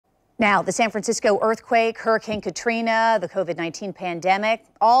Now, the San Francisco earthquake, Hurricane Katrina, the COVID-19 pandemic,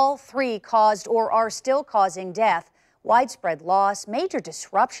 all three caused or are still causing death, widespread loss, major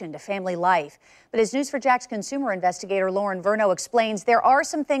disruption to family life. But as News4JAX consumer investigator Verno explains, there are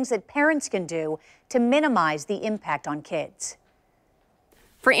some things that parents can do to minimize the impact on kids.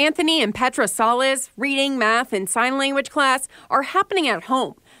 For Anthony and Petra Salas, reading, math, and sign language class are happening at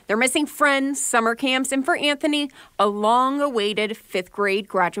home. They're missing friends, summer camps, and for Anthony, a long-awaited fifth grade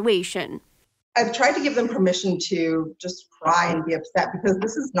graduation. I've tried to give them permission to just cry and be upset because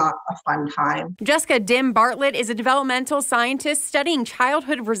this is not a fun time. Jessica Dim Bartlett is a developmental scientist studying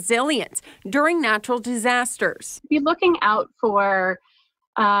childhood resilience during natural disasters. Be looking out for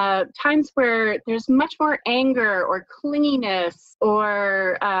times where there's much more anger or clinginess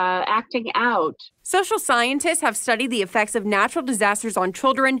or acting out. Social scientists have studied the effects of natural disasters on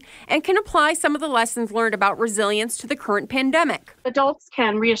children and can apply some of the lessons learned about resilience to the current pandemic. Adults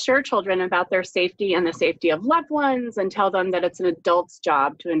can reassure children about their safety and the safety of loved ones and tell them that it's an adult's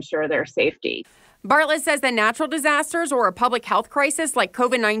job to ensure their safety. Bartlett says that natural disasters or a public health crisis like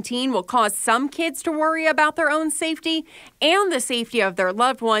COVID-19 will cause some kids to worry about their own safety and the safety of their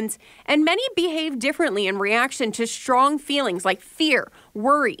loved ones, and many behave differently in reaction to strong feelings like fear,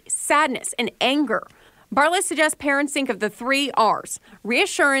 worry, sadness, and anger. Bartlett suggests parents think of the 3 R's: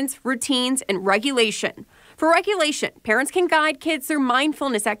 reassurance, routines, and regulation. For regulation, parents can guide kids through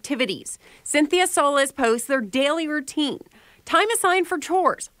mindfulness activities. Cynthia Solis posts their daily routine. Time assigned for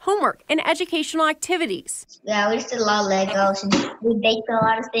chores, homework, and educational activities. Yeah, we just did a lot of Legos and we baked a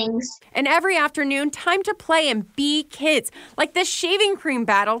lot of things. And every afternoon, time to play and be kids, like this shaving cream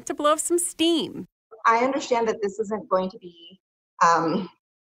battle to blow off some steam. I understand that this isn't going to be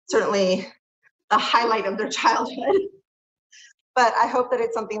certainly the highlight of their childhood, but I hope that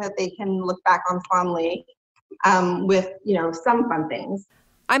it's something that they can look back on fondly with, some fun things.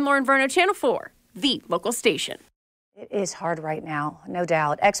 I'm Verno, Channel 4, the local station. It is hard right now, no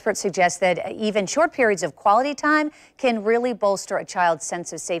doubt. Experts suggest that even short periods of quality time can really bolster a child's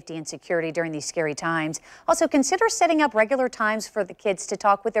sense of safety and security during these scary times. Also, consider setting up regular times for the kids to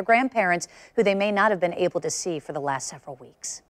talk with their grandparents who they may not have been able to see for the last several weeks.